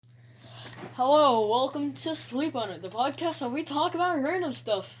Hello, welcome to Sleep On It, the podcast where we talk about random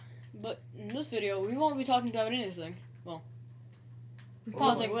stuff. But in this video, we won't be talking about anything. Well, We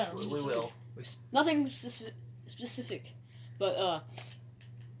probably nothing will. specific. We will. Nothing specific. But,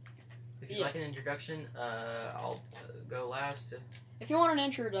 If you Yeah. like an introduction, I'll go last. if you want an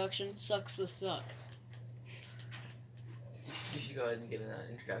introduction, sucks the suck. You should go ahead and give an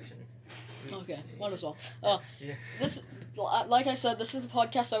introduction. Okay, might as well. Yeah. This, like I said, this is the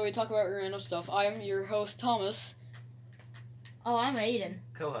podcast where we talk about random stuff. I am your host, Thomas. Oh, I'm Aiden.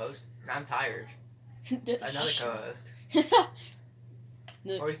 Co-host. I'm tired. Another co-host.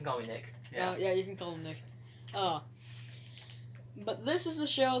 Nick. Or you can call me Nick. Yeah, you can call him Nick. But this is the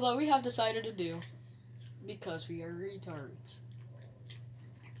show that we have decided to do because we are retards.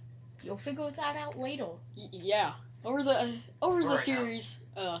 You'll figure that out later. Yeah, over the Right now. series,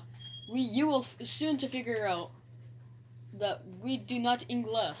 you will soon to figure out that we do not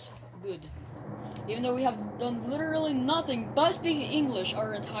English good, even though we have done literally nothing but speaking English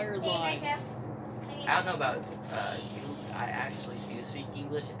our entire lives. I don't know about you. I actually do speak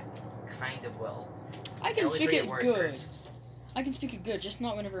English kind of well. I can only speak forget it word good. first. I can speak it good, just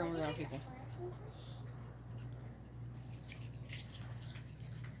not whenever I'm around people.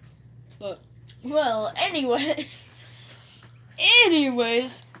 But Well, anyway.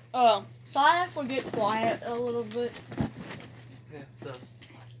 anyways, So I have to get quiet a little bit. Yeah, so,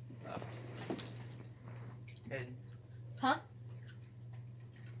 and Huh?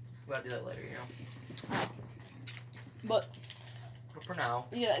 we'll have to do that later, you know. but But for now,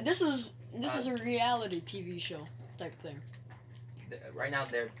 yeah, this is a reality TV show type thing. right now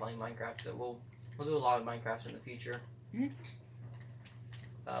they're playing Minecraft. So we'll do a lot of Minecraft in the future. Mhm.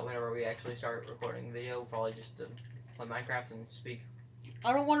 Whenever we actually start recording video, we'll probably just play Minecraft and speak.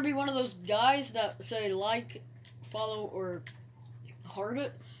 I don't want to be one of those guys that say like, follow, or heart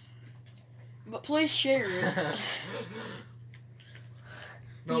it. But please share it.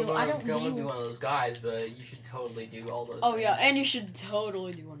 No, Yo, I don't want to know. be one of those guys, but you should totally do all those. Oh yeah, things. and you should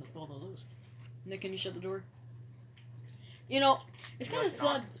totally do one of all of those. Nick, can you shut the door? You know, it's No, kind of it's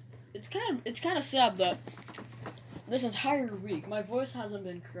not. sad. It's kind of sad that this entire week my voice hasn't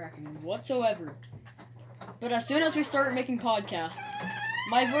been cracking whatsoever. But as soon as we start making podcasts,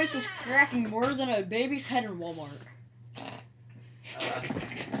 my voice is cracking more than a baby's head in Walmart.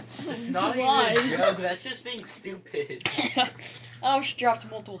 It's not even Why? a joke. That's just being stupid. I was dropped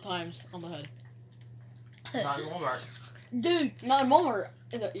multiple times on the head. Not in Walmart. Dude, Not in Walmart,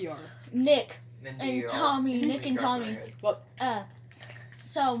 in the ER. Nick In the and ER. Tommy, Nick and Crap in Tommy. my head.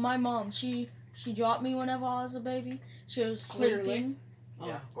 So my mom, she dropped me whenever I was a baby. She was Clearly. sleeping.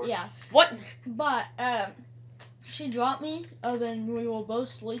 Yeah, of course. Yeah, What? but she dropped me. Then we were both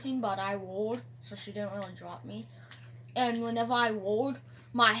sleeping, but I rolled, so she didn't really drop me. And whenever I rolled,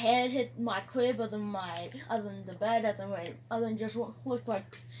 my head hit my crib, other than the bed, other than just looked like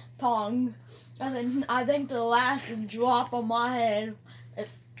pong. And then I think the last drop on my head, it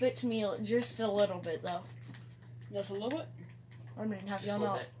fits me just a little bit though. Just a little bit? I mean, have Just y'all a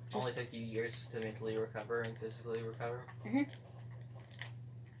little not? bit. Only took you years to mentally recover and physically recover.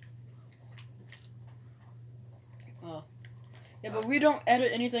 Yeah, but we don't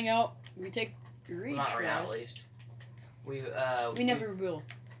edit anything out. We take Well, not right now, at retries. least. We We never will.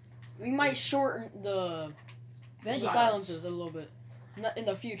 We might shorten the Veggie silences a little bit in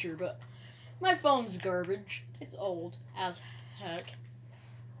the future, but my phone's garbage. It's old as heck.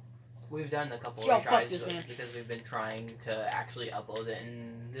 We've done a couple Yo, of fuck retries this, man. because we've been trying to actually upload it,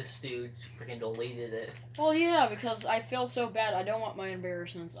 and this dude freaking deleted it. Well, yeah, because I feel so bad. I don't want my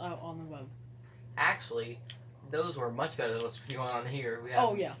embarrassments out on the web. Actually, those were much better than what's going on here. We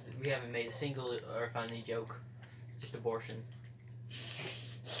Oh, haven't- yeah. We haven't made a single or funny joke. Just abortion.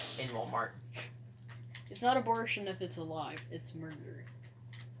 In Walmart. It's not abortion if it's alive. It's murder.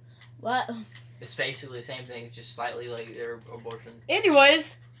 What? It's basically the same thing. It's just slightly later abortion.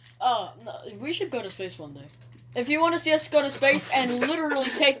 Anyways, no, we should go to space one day. If you want to see us go to space and literally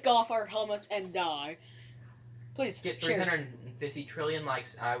take off our helmets and die, please Get share. 350 trillion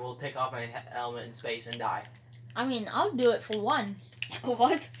likes, I will take off my helmet in space and die. I mean, I'll do it for one.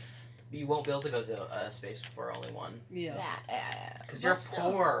 What? You won't be able to go to space for only one. Yeah. Because But you're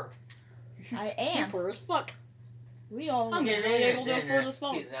still, poor. I You're am. poor as fuck. We all. I'm really able to afford this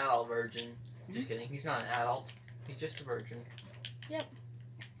phone. He's an adult virgin. Hmm? Just kidding. He's not an adult. He's just a virgin.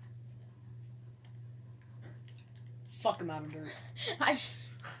 Fuck him out of dirt. I,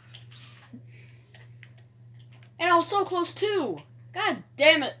 And I was so close too. God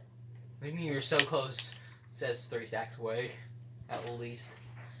damn it. Maybe you're so close. Says 3 stacks away. At least.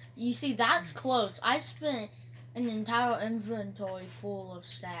 you see, that's close. I spent an entire inventory full of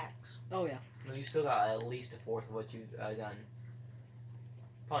stacks. Oh yeah. No, you still got at least a fourth of what you've done.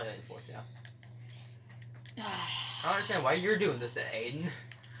 Probably a fourth, yeah. I don't understand why you're doing this to Aiden.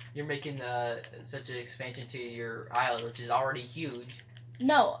 You're making such an expansion to your island, which is already huge.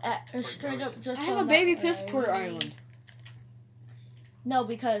 No, straight up just. I have a on baby that piss poor area. island. No,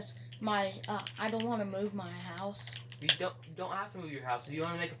 because my I don't want to move my house. You don't have to move your house. If you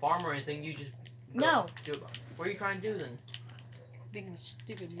want to make a farm or anything, you just go No. do it. What are you trying to do then? Being a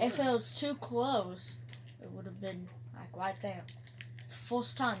stupid. If nerd. it was too close, it would have been like right there. It's the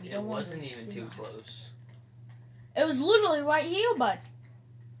first time you It don't want to wasn't even see too my- close, It was literally right here, bud.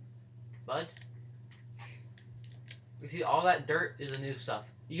 bud. You see, all that dirt is the new stuff.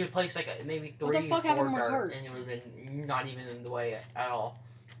 You could place like maybe What the 3, fuck 4 happened to my dirt, cart? and it would have been not even in the way at all.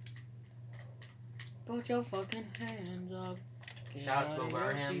 Put your fucking hands up. Shout out to Will Get out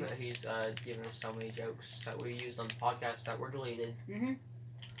of Burnham. your seat. He's given us so many jokes that we used on the podcast that were deleted. Mhm.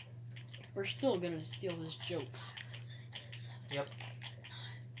 We're still gonna steal his jokes. Yep.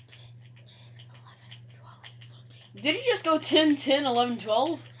 Did he just go 10, 10, 11,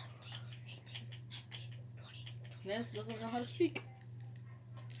 12? Vance doesn't know how to speak.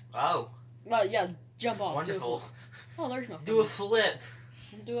 Oh, Well, yeah, jump off. wonderful. Do a flip. Oh, there's no Do a flip.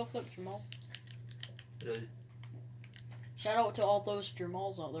 Do a flip, Jamal. Good. Shout out to all those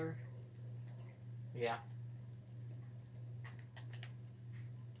Jamals out there. Yeah.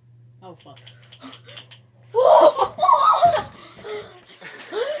 Oh, fuck.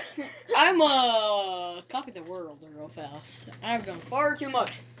 I'm, copy the world real fast. I've done far too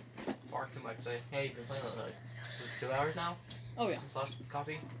much. Far too much. Say, hey, you've been playing that like 2 hours now? Oh, yeah. This last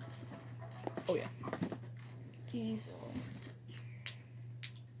copy?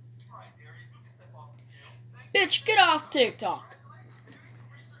 Bitch, get off TikTok.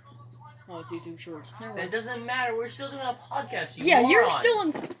 Oh, it's YouTube Shorts. Never That mind. doesn't matter. We're still doing a podcast. You Yeah, you're moron. still in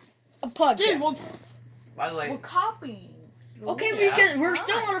a podcast. Dude, By the way, we're copying. Okay, Yeah. we're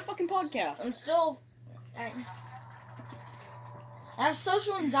still on a fucking podcast. I'm still. I have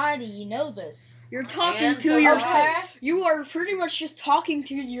social anxiety. You know this. You're talking And to so yourself. Okay. You are pretty much just talking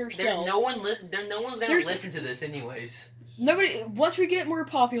to yourself. no one's gonna There's- listen to this anyways. Nobody. Once we get more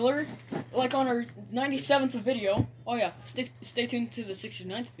popular, like on our 97th video. Oh yeah, stay tuned to the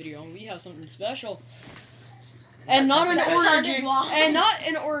 69th video. We have something special, and not an That's or- something orgy, Wrong. and not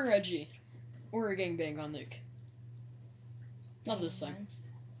an orgy, or a gangbang on Nick. Not this time.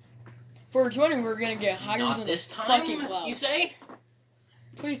 For 20, we're gonna get higher Not than this the time, fucking clouds. you say?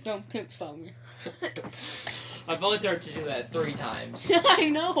 Please don't pimp style me. I've only tried to do that 3 times. I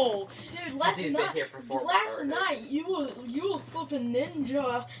know. Dude, Since last he's been night. here for 4 Last hours. night, you were flipping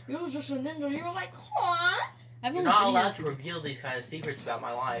ninja. You were just a ninja. You were like, huh? I've You're only not been allowed here. to reveal these kind of secrets about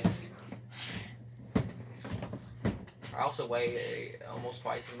my life. I also weigh almost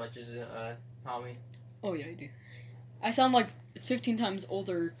twice as much as Tommy. Oh yeah, I do. I sound like 15 times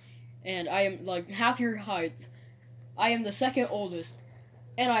older, and I am like half your height. I am the second oldest,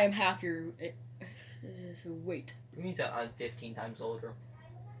 and I am half your weight. It means that I'm 15 times older.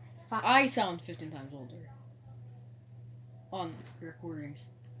 I sound 15 times older on recordings.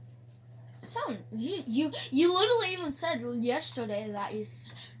 Sound you literally even said yesterday that you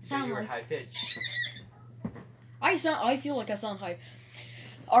sound You're like high pitched. I feel like I sound high.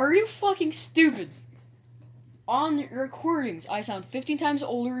 Are you fucking stupid? On recordings, I sound 15 times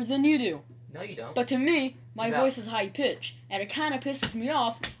older than you do. No, you don't. But to me, my It's about- voice is high pitched, and it kind of pisses me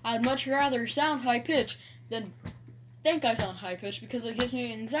off. I'd much rather sound high pitched than think I sound high pitched because it gives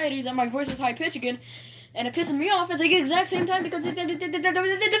me anxiety that my voice is high pitched again, and it pisses me off at the exact same time because it's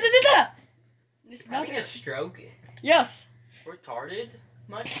not. Having a stroke? Yes. Retarded?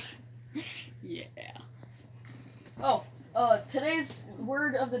 Much? Yeah. Oh, today's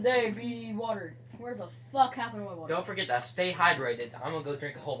word of the day be water. Where the fuck happened to my water? Don't forget to stay hydrated. I'm gonna go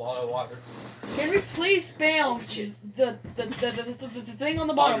drink a whole bottle of water. Can we please spam Shit. the thing on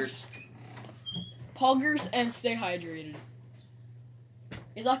the bottom? Poggers. Poggers and stay hydrated.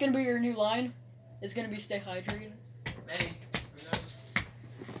 Is that gonna be your new line? It's gonna be stay hydrated. Maybe.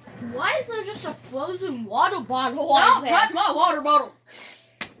 why is there just a frozen water bottle Don't like that? touch my water bottle!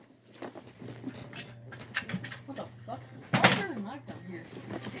 What the fuck? Why is there a knife down here?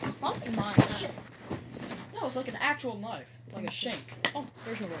 It's probably mine. Shit. No, it's like an actual knife. Like a shank. Oh,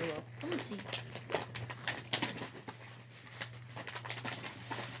 there's no water bottle. Let me see.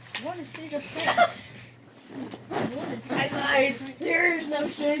 What did she just say? I lied. There is no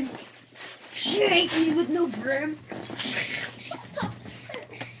shank. Shanky with no brim.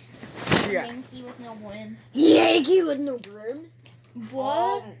 Yeah. Yankee with no brim. Yankee with no brim.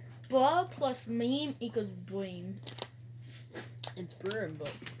 What? Blah plus meme equals bleem. It's broom,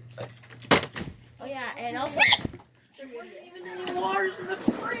 but Oh yeah, and also There wasn't even any waters in the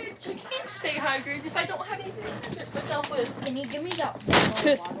fridge. I can't stay hydrated if I don't have anything to hydrate myself with. can you give me that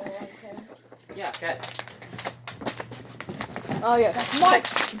Piss. water bottle right there? Yeah, okay. oh yeah. Mike,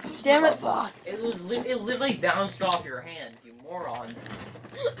 damn it. It literally bounced off your hand, you moron.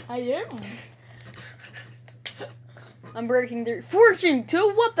 I am. I'm breaking their fortune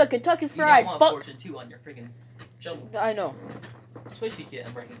to what the Kentucky You Fried don't want Fuck. Fortune 2 on your freaking shovel. I know. Swishy kit,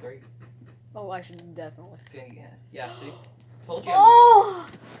 I'm breaking 3. Oh, I should definitely. Okay, yeah, see? Told you. Oh,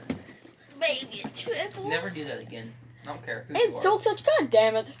 baby, triple. Never do that again. I don't care who It's you Soul Touch. God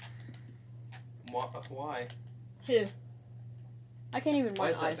damn it! are. Why? Who? I can't even Why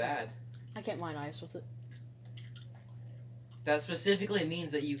mine is that ice. bad? I can't mine ice with it. That specifically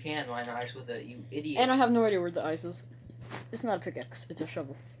means that you can mine ice with it, you idiot. And I have no idea where the ice is. It's not a pickaxe. It's a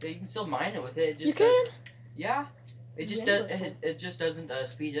shovel. Yeah, you can still mine it with it. It just You can. Yeah. It just Yeah, does. listen. It just doesn't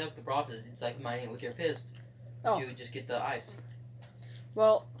speed up the process. It's like mining it with your fist. Oh. You would just get the ice.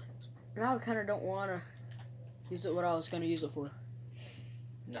 Well, now I kind of don't want to use it what I was going to use it for.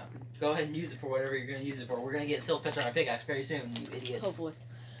 No. Go ahead and use it for whatever you're gonna use it for. We're gonna get Silk Touch on our pickaxe very soon, you idiot. Hopefully.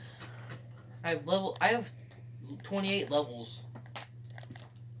 I have 28 levels.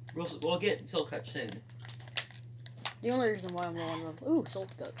 We'll get Silk Touch soon. The only reason why I'm low on level. Ooh, Soul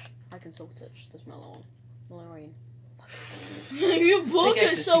Touch. I can Soul Touch this melon. Melon. You broke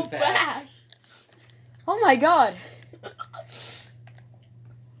Pickaxe it is so too fast. fast. Oh my god!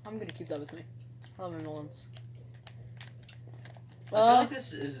 I'm gonna keep that with me. I love my melons. I feel like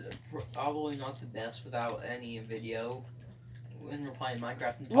this is probably not the best without any video. When we're playing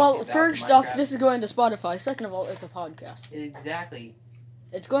Minecraft and talking Well, about first Minecraft. off, this is going to Spotify. Second of all, it's a podcast. Exactly.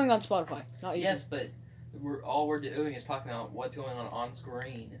 It's going on Spotify, not YouTube. Yes, but all we're doing is talking about what's going on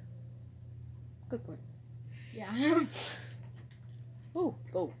screen. Good point. Yeah. Oh,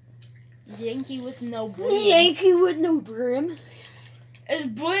 oh. Yankee with no brim. Yankee with no brim. It's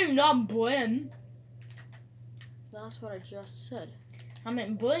brim, not brim. That's what I just said. I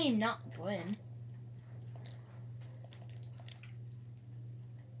meant brim, not brim.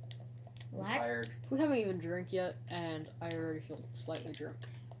 I'm Like, tired We haven't even drank yet, and I already feel slightly drunk.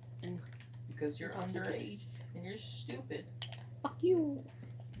 because you're Intoxicated. underage and you're stupid. Fuck you.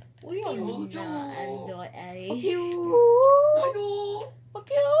 we are Oh, not Joel. under Fuck A. you. No, yo. Fuck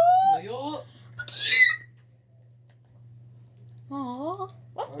you. No, yo. Aww.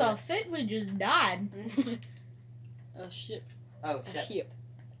 What the fuck? We just died. Shit. Oh, A shit. ship.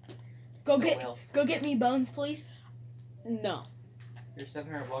 Go So get, well. go get me bones, please. No. You're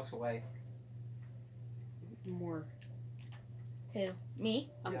 700 blocks away. More. Who? Me?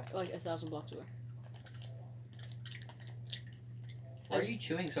 I'm Yeah. like 1,000 blocks away. Why are you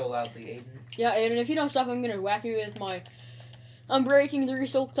chewing so loudly, Aiden? Yeah, and if you don't stop, I'm gonna whack you with my Unbreaking 3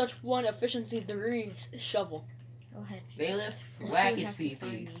 Soul Touch 1 Efficiency 3 shovel. Go ahead. Bailiff, First whack you his have to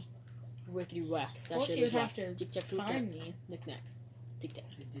find pee-pee. me. Wickety whack. That First shit you is have whack. to Tick tack, find me. Knick knack. Tick tack.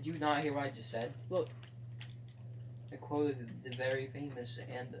 Did you not hear what I just said? What? I quoted the very famous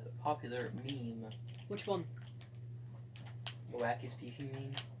and popular meme. Which one? The whack his pee-pee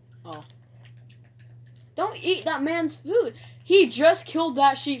meme. Don't eat that man's food. He just killed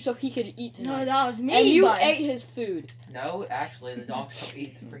that sheep so he could eat No, tonight. that was me. And you bud. ate his food. No, actually, the dogs don't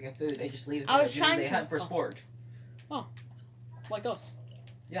eat the freaking food. They just leave it I there was because trying they to- hunt for sport. Like us.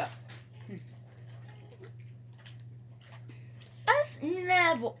 Us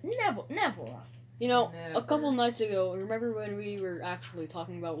never. You know, Never. a couple nights ago, remember when we were actually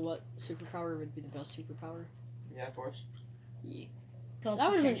talking about what superpower would be the best superpower? Yeah, of course. Yeah.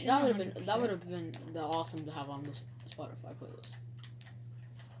 That would have been the awesome to have on this Spotify playlist.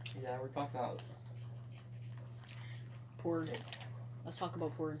 Yeah, we're talking about Porn. Let's talk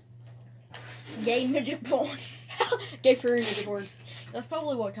about porn. Gay midget porn. Gay furry midget porn. That's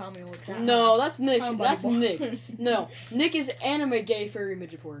probably what Tommy looks at. No, that's Nick. Somebody That's born. Nick. No, Nick is anime gay furry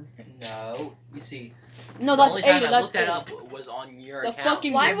midget porn. no. You see, No, the that's only time Aiden. I That's looked that Aiden. up was on your The account.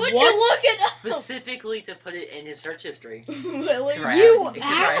 fucking- Why would What? you look it up? Specifically to put it in his search history. Really? Right. You Except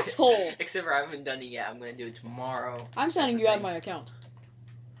for I- asshole! Except for I haven't done it yet. I'm gonna do it tomorrow. I'm sending That's you the out of thing. my account.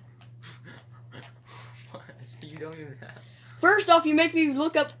 What? You don't even have. First off, you make me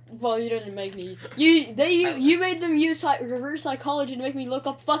look up. Well, you didn't make me. You made them use reverse psychology to make me look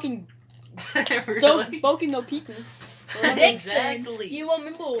up fucking Really? Boku no Piku. Dixon, Exactly. you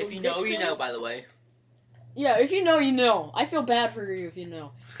remember If you know, you Dixon? know. By the way. Yeah, if you know, you know. I feel bad for you if you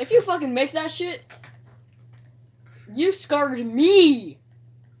know. If you fucking make that shit, you scarred me.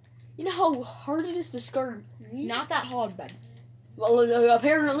 You know how hard it is to scar me? Not that hard, bud. Well,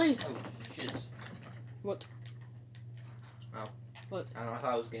 apparently. Oh, shiz. What? Oh. What? I don't know. I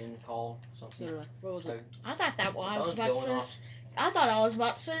thought I was getting a call. So Something. did I. What was it? I thought that was, I was Phone's about to going say. off. I thought I was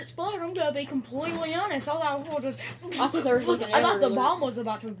about to say explode. I'm gonna be completely honest. All I was just. I thought there was like an I thought the alert. bomb was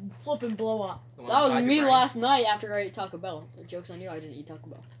about to flip and blow up. The one That was inside me your brain. last night after I ate Taco Bell. The joke's on you, I didn't eat Taco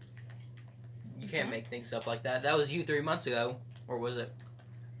Bell. You can't make things up like that. That was you 3 months ago, or was it?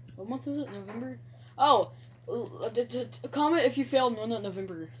 What month is it? November? Oh, comment if you failed no, not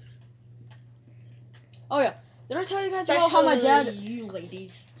November. Oh yeah. Did I tell you guys about how my dad... Especially you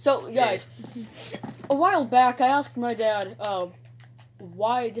ladies. So, guys, a while back I asked my dad,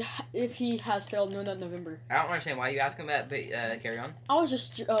 if he has failed no, not November. I don't understand why you ask him that, but carry on. I was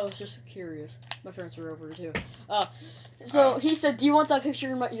just curious. My parents were over too. So he said, "Do you want that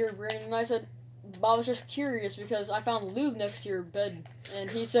picture in your brain?" And I said, "I was just curious because I found lube next to your bed." And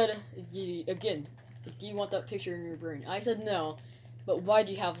he said, "Again, do you want that picture in your brain?" I said, "No, but why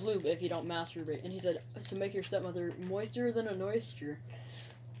do you have lube if you don't masturbate?" And he said, "To make your stepmother moister than an oyster."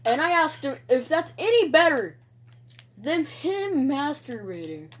 And I asked him if that's any better than him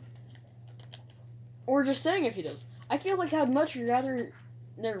masturbating, or just saying if he does. I feel like I'd much rather.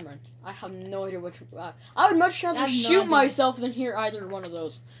 Never mind. I have no idea which. I would much rather I have no shoot idea. myself than hear either one of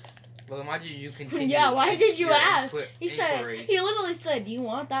those. Well, then why did you continue? Yeah, why did you your ask? He inquiry? said, he literally said, "You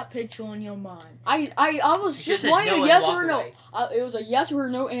want that picture on your mind?" I was You just said wanting no a and yes walk or no. away. It was a yes or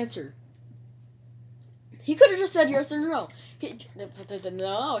no answer. He could have just said yes or no.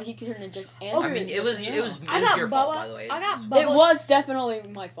 No, he couldn't have just answered. I mean, it was yes or it was, no. it was your fault, by the way. I got Bubba. It was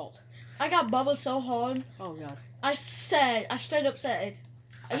definitely my fault. I got Bubba so hard. Oh god. I straight up said,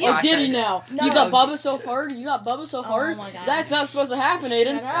 Oh, Oh, I did he said- now? No. You got Bubba so hard? You got Bubba so hard? my gosh. That's not supposed to happen,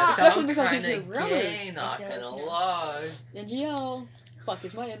 Aiden. Shut up. That Especially sounds because he's kinda your brother. gay, not It does gonna now. lie. NGL. Fuck,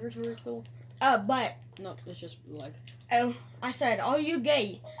 is my inventory full? but No, it's just like. I said, "Are you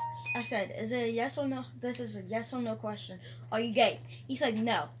gay?" I said, "Is it a yes or no?" This is a yes or no question. Are you gay? He said,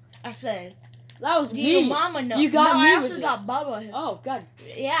 "No." I said, That was "Do me. your mama know?" You got no, me I with also this. got Bubba. Oh god.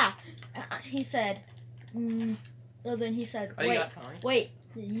 Yeah. He said, so then he said, Oh, you wait, got time? wait.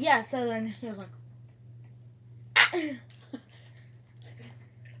 Yeah, so then he was like,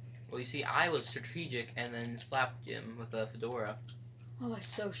 Well, you see, I was strategic and then slapped him with a fedora. Oh, I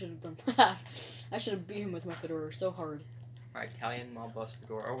so should have done that. I should have beat him with my fedora so hard. My Italian mob bus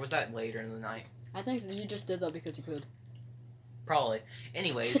fedora. Or was that later in the night? I think that you just did that because you could. Probably.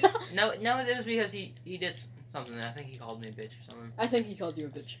 Anyways, no, it was because he did something. I think he called me a bitch or something. I think he called you a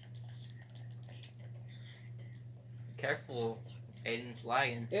bitch. Careful, Aiden's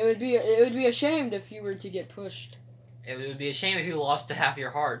lagging. It would be ashamed if you were to get pushed It would be a shame if you lost to half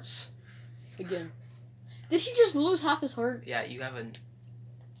your hearts. again. Did he just lose half his heart? Yeah, you haven't.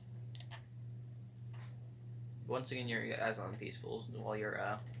 Once again, you're guys on peaceful while you're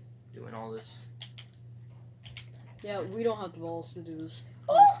doing all this. Yeah, we don't have the balls to do this.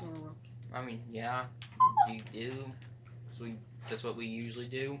 Oh! I mean, yeah, you do. 'Cause that's what we usually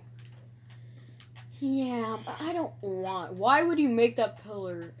do. Yeah, but I don't want. Why would you make that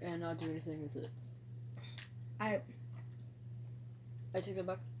pillar and not do anything with it? I take that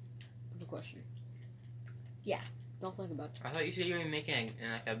back. I have a question. Yeah. Don't think about it. I thought you said you were making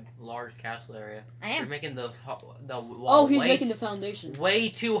like a large castle area. I You're am. making the wall. Oh, he's way making the foundation. way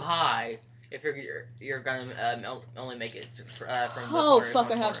too high. If you're gonna only make it from the Oh corner to fuck! I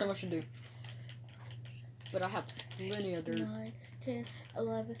one have corner. so much to do. But I have plenty of dirt. 9, 10,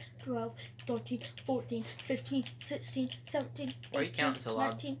 11, 12, 13, 14, 15, 16, 17, Why are you 18, counting so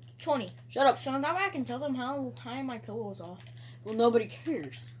loud? 19, 20. Shut up. So now I can tell them how high my pillows are. Well, nobody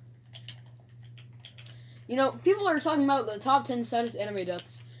cares. You know, people are talking about the top 10 saddest anime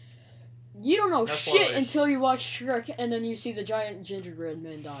deaths. You don't know No shit spoilers. until you watch Shrek and then you see the giant gingerbread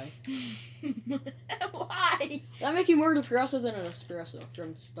man die. Why? That make you more depressive than an espresso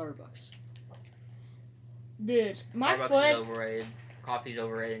from Starbucks. Dude, my Starbucks is friend, overrated. Coffee's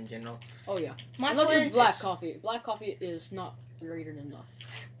overrated in general. Oh yeah. my Unless friend, it's black coffee. Black coffee is not rated enough.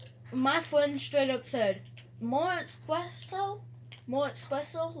 my friend straight up said, more espresso, less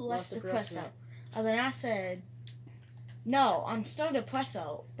Less depresso. depresso. And then I said, no, I'm still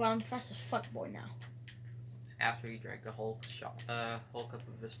depresso, but I'm just a fuckboy now. After you drank a whole whole cup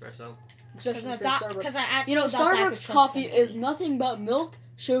of espresso. Especially Because I for thought, Starbucks. because I actually You know, thought that Starbucks could coffee trust them. is nothing but milk,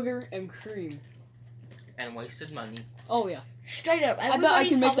 sugar, and cream. And wasted money. Oh yeah. Straight up. bet I Everybody's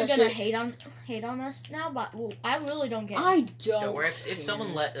can make probably that gonna shit. hate on us now, but I really don't get it. I Don't don't. worry, if care.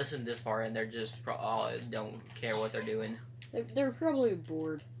 someone listen this far and they're just don't care what they're doing. They're probably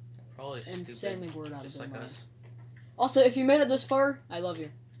bored. Probably stupid. Insanely bored out of Just their like mind. us. Also, if you made it this far, I love you.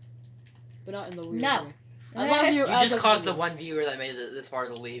 But not in the weird No. way. I love you. You as just a caused the friend. one viewer that made it this far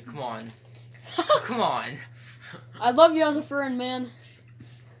to leave. Come on. Come on. I love you as a friend, man.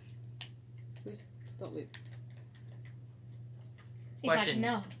 Please don't leave. He's like, Question.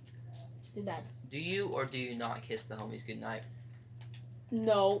 no. Too bad. Do you or do you not kiss the homies goodnight?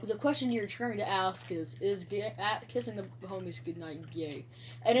 No, the question you're trying to ask is kissing the homies goodnight gay?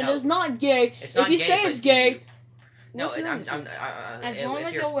 And it No. is not gay. It's If not you gay, say but it's gay, No, what's and wrong with you? As long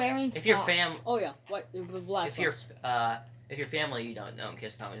as you're wearing if your socks. fam Oh yeah, what with black if your socks. if your family you don't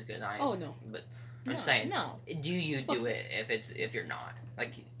kiss the homies goodnight. Oh no. But I'm No, saying, No. do you do it if you're not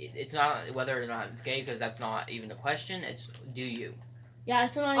like it's not whether or not it's gay because that's not even a question. It's do you? Yeah,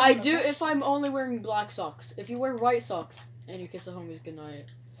 it's not I even a do question. if I'm only wearing black socks. If you wear white socks and you kiss the homies goodnight,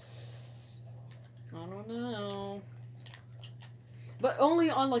 I don't know. But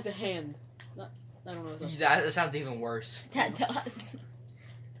only on like the hand. I don't know if that's. That sounds even worse. That does.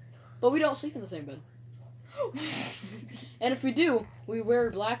 But we don't sleep in the same bed. And if we do, we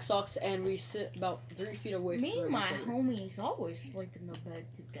wear black socks and we sit about 3 feet away Me from and my each other. homies always sleep in the bed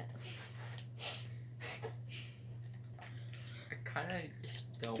together. I kind of just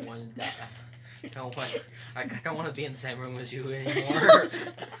don't want to. I don't want to be in the same room as you anymore.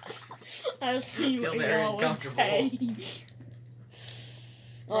 I see Feel what very y'all would uncomfortable. say.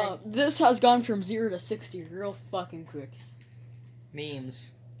 This has gone from 0 to 60 real fucking quick. Memes.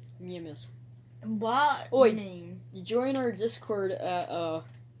 Memes. What Oi. mean? You join our Discord at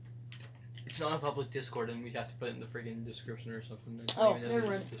It's not a public Discord, and we have to put it in the friggin' description or something. That's Oh, not even never a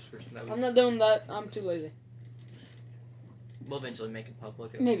mind. description that I'm not doing that. I'm too lazy. we'll eventually make it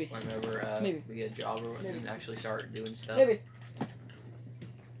public. Maybe. Whenever Maybe. we get a job or Maybe. and actually start doing stuff. Maybe.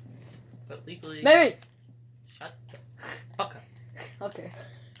 But legally. Maybe. Shut the fuck up. Okay.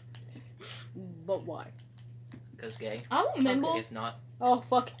 But why? Because gay. I remember. If not, Oh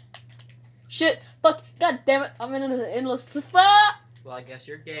fuck. Shit. Fuck. God damn it. I'm in an endless spot. well, I guess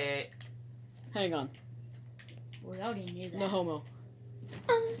you're gay. Hang on. We already knew that. No homo.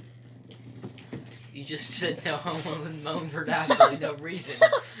 You just said no homo and moaned for absolutely no reason.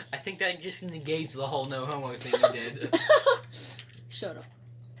 I think that just negates the whole no homo thing you did. Shut up.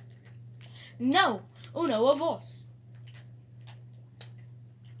 No. Uno of us.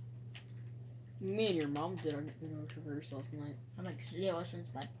 Me and your mom did our reverse last night. I'm like 0 since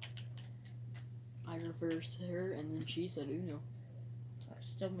bed. I reversed her and then she said Uno. I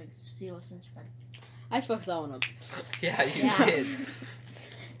still makes 0 since bed. I fucked that one up. Yeah, you Yeah. did.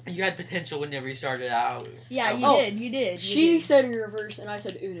 You had potential whenever you started out. Yeah, you Oh, did. You did. She did. said in reverse and I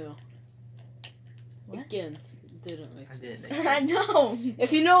said Uno. What? Again, didn't make I sense. didn't make I sense. know.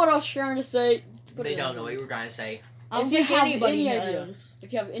 If you know what I was trying to say, put They it in don't the know what you comments. were trying to say. I don't If you think have anybody any idea. knows.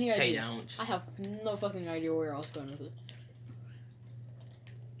 If you have any They idea, don't. I have no fucking idea where I was going with it.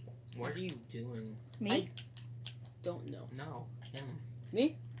 What are you doing? Me? Don't know. No. Him.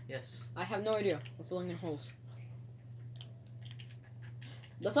 Me? Yes. I have no idea. I'm filling in holes.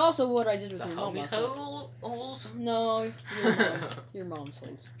 That's also what I did with The your mom homies last night. holes? No, your mom's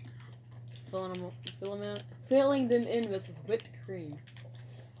holes. Filling them in with whipped cream.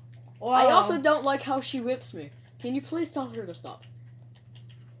 Wow. I also don't like how she whips me. Can you please tell her to stop?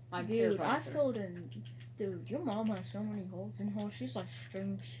 I'm Dude, terrified I of her. filled in. Dude, your mom has so many holes in her. She's like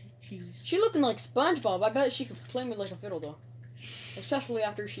string cheese. She looking like SpongeBob. I bet she could play me like a fiddle though. Especially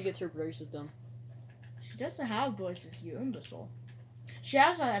after she gets her braces done. She doesn't have braces, you imbecile. She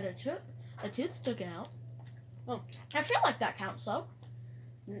has had a tooth sticking out. Oh. I feel like that counts though.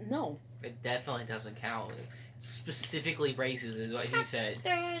 No. It definitely doesn't count. Specifically braces is what he said.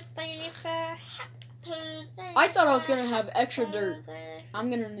 I thought I was gonna have extra dirt. I'm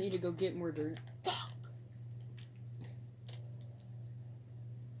gonna need to go get more dirt.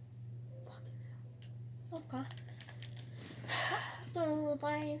 Okay.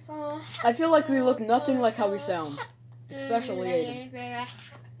 I feel like we look nothing like how we sound. Especially Aiden.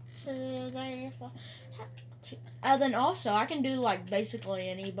 And then also, I can do like basically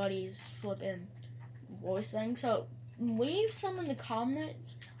anybody's flipping voice thing. So leave some in the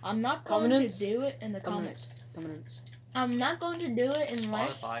comments. I'm not going Comments? to do it in the comments. Comments. I'm not going to do it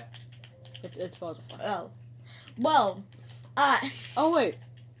unless. Spotify. It's Spotify. Oh, well, Oh wait.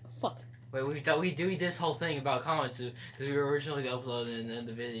 Fuck. Wait, we do this whole thing about comments because we were originally uploading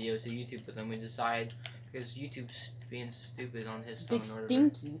the video to YouTube, but then we decided because YouTube's being stupid on his phone. Big or whatever.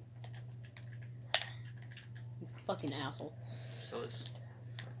 stinky. You fucking asshole. So it's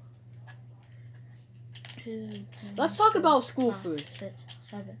 2, Let's talk about school 5, food. 6,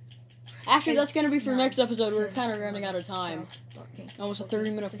 7. Actually, that's gonna be for 9, next episode. We're 10, kind of running out of time. 12, 13, Almost a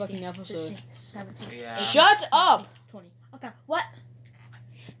 14, 30-minute 15, fucking episode. 16, 17, Yeah. 18, Shut up! 19, 20. Okay, what?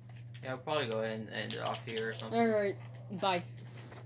 Yeah, I'll probably go ahead and end it off here or something. Alright, bye.